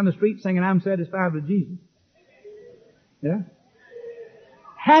folks walk down the street singing, I'm satisfied with Jesus. Yeah?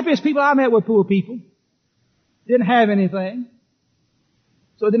 Happiest people I met were poor people. Didn't have anything.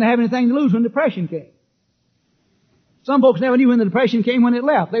 So didn't have anything to lose when depression came. Some folks never knew when the depression came when it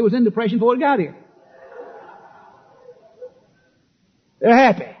left. They was in depression before it got here. They're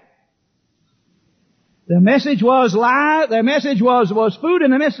happy. The message was life. Their message was food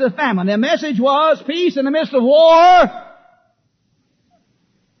in the midst of famine. Their message was peace in the midst of war.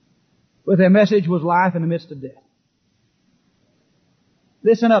 But their message was life in the midst of death.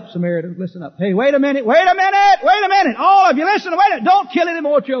 Listen up, Samaritans, listen up. Hey, wait a minute. All of you, listen, wait a minute. Don't kill any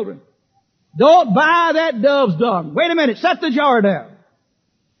more children. Don't buy that dove's dung. Wait a minute, set the jar down.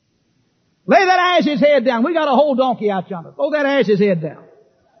 Lay that ass's head down. We got a whole donkey out yonder. Throw that ass's head down.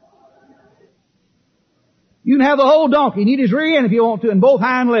 You can have the whole donkey. You need his rear end if you want to, and both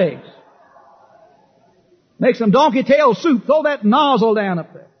hind legs. Make some donkey tail soup. Throw that nozzle down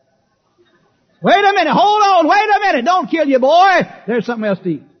up there. Wait a minute. Hold on. Wait a minute. Don't kill you, boy. There's something else to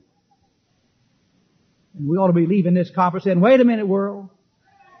eat. And we ought to be leaving this conference saying, wait a minute, world.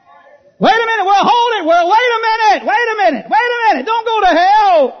 Wait a minute, world. Hold it, world. Wait a minute. Don't go to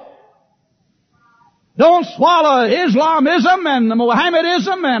hell. Don't swallow Islamism and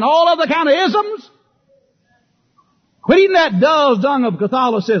Mohammedism and all other kind of isms. Quit eating that dove's dung of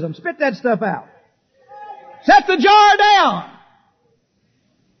Catholicism. Spit that stuff out. Set the jar down.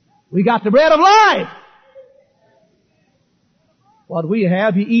 We got the bread of life. What we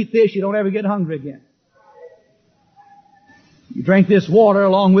have, you eat this, you don't ever get hungry again. You drink this water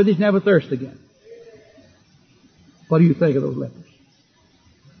along with it, you never thirst again. What do you think of those lepers?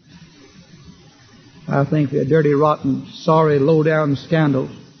 I think they're dirty, rotten, sorry, low-down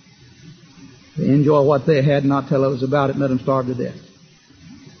scoundrels. They enjoy what they had and not tell others about it and let them starve to death.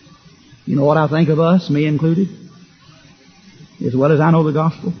 You know what I think of us, me included? As well as I know the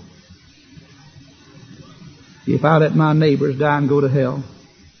gospel. If I let my neighbors die and go to hell,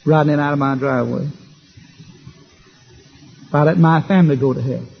 riding in out of my driveway, if I let my family go to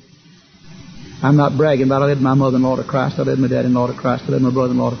hell, I'm not bragging about I led my mother-in-law to Christ, I led my dad-in-law to Christ, I led my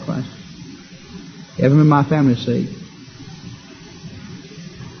brother-in-law to Christ. Everyone in my family is saved.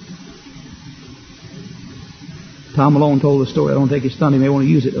 Tom Malone told the story. I don't think it's funny. You may want to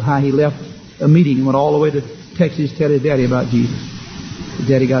use it, of how he left a meeting and went all the way to Texas to tell his daddy about Jesus. His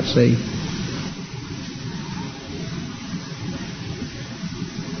daddy got saved.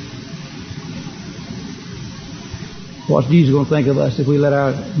 What's Jesus going to think of us if we let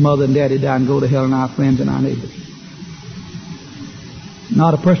our mother and daddy die and go to hell, and our friends and our neighbors?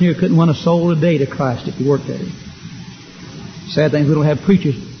 Not a person here couldn't win a soul a day to Christ if he worked at it. Sad thing is we don't have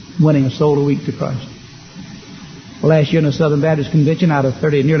preachers winning a soul a week to Christ. Last year in the Southern Baptist Convention, out of a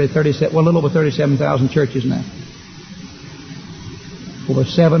little over 37,000 churches now. Over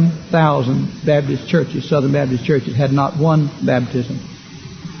 7,000 Baptist churches, Southern Baptist churches, had not one baptism.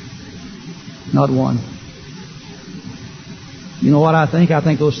 Not one. You know what I think? I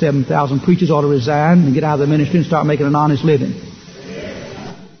think those 7,000 preachers ought to resign and get out of the ministry and start making an honest living.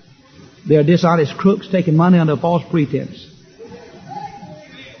 They're dishonest crooks taking money under false pretense.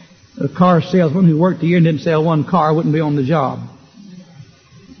 A car salesman who worked a year and didn't sell one car wouldn't be on the job.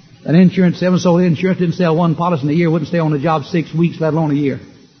 An insurance salesman sold insurance, didn't sell one policy in a year, wouldn't stay on the job 6 weeks, let alone a year.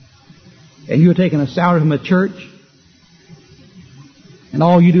 And you're taking a salary from a church, and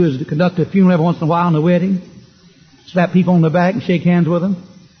all you do is conduct a funeral every once in a while and a wedding. slap people on the back and shake hands with them,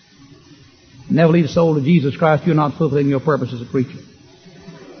 never lead a soul to Jesus Christ, you're not fulfilling your purpose as a preacher.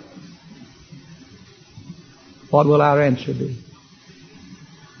 What will our answer be?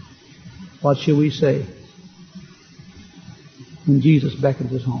 What shall we say when Jesus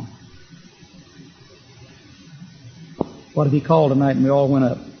beckons us home? What if He called tonight and we all went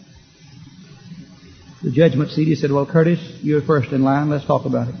up? The judgment seat, He said, well, Curtis, you're first in line. Let's talk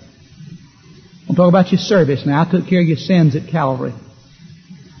about it. We'll talk about your service now. I took care of your sins at Calvary.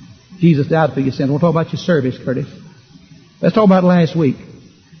 Jesus died for your sins. We'll talk about your service, Curtis. Let's talk about last week.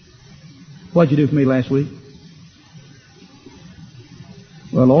 What did you do for me last week?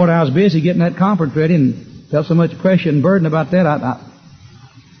 Well, Lord, I was busy getting that conference ready and felt so much pressure and burden about that.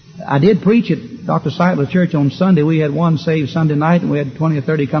 I did preach at Dr. Seidler's church on Sunday. We had one saved Sunday night, and we had 20 or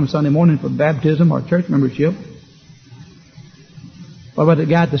 30 come Sunday morning for baptism or church membership. What about the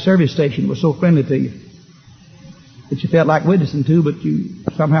guy at the service station who was so friendly to you, that you felt like witnessing to, but you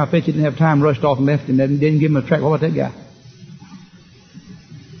somehow felt you didn't have time, rushed off and left him, and didn't give him a tract? What about that guy?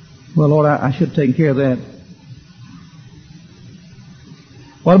 Well, Lord, I should have taken care of that.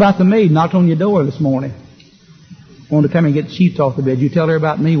 What about the maid knocked on your door this morning? Wanted to come and get the sheets off the bed. You tell her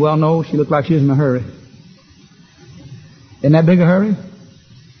about me? Well, no, she looked like she was in a hurry. In that big a hurry?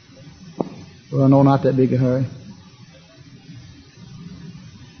 Well, no, not that big a hurry.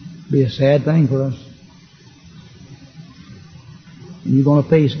 Be a sad thing for us. And you're going to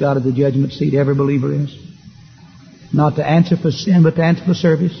face God at the judgment seat. Every believer is. Not to answer for sin, but to answer for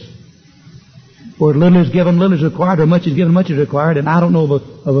service. Where little is given, little is required, or much is given, much is required. And I don't know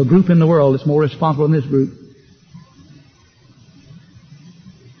of a group in the world that's more responsible than this group.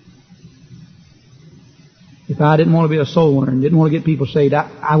 If I didn't want to be a soul winner and didn't want to get people saved,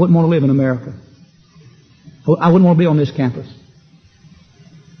 I wouldn't want to live in America. I wouldn't want to be on this campus.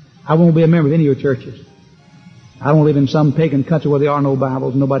 I won't be a member of any of your churches. I don't live in some pagan country where there are no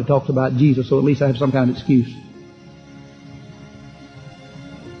Bibles and nobody talks about Jesus, so at least I have some kind of excuse.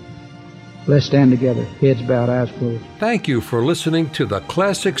 Let's stand together, heads bowed, eyes closed. Thank you for listening to the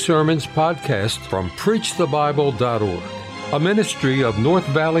Classic Sermons podcast from PreachTheBible.org, a ministry of North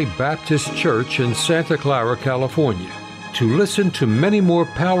Valley Baptist Church in Santa Clara, California. To listen to many more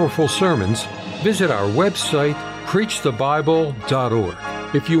powerful sermons, visit our website, PreachTheBible.org.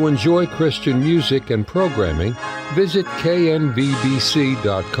 If you enjoy Christian music and programming, visit knvbc.com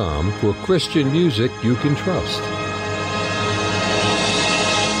for Christian music you can trust.